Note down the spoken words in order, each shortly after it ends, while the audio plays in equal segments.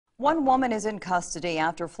One woman is in custody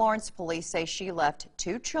after Florence police say she left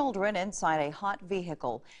two children inside a hot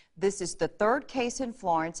vehicle. This is the third case in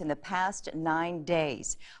Florence in the past 9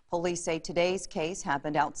 days. Police say today's case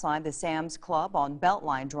happened outside the Sam's Club on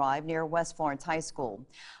Beltline Drive near West Florence High School.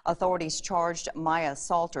 Authorities charged Maya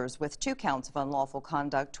Salters with 2 counts of unlawful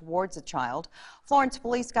conduct towards a child. Florence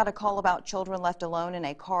police got a call about children left alone in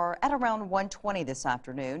a car at around 1:20 this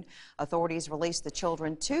afternoon. Authorities released the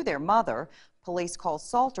children to their mother. Police called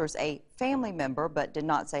Salters a family member but did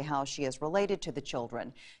not say how she is related to the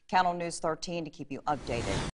children. Count on News 13 to keep you updated.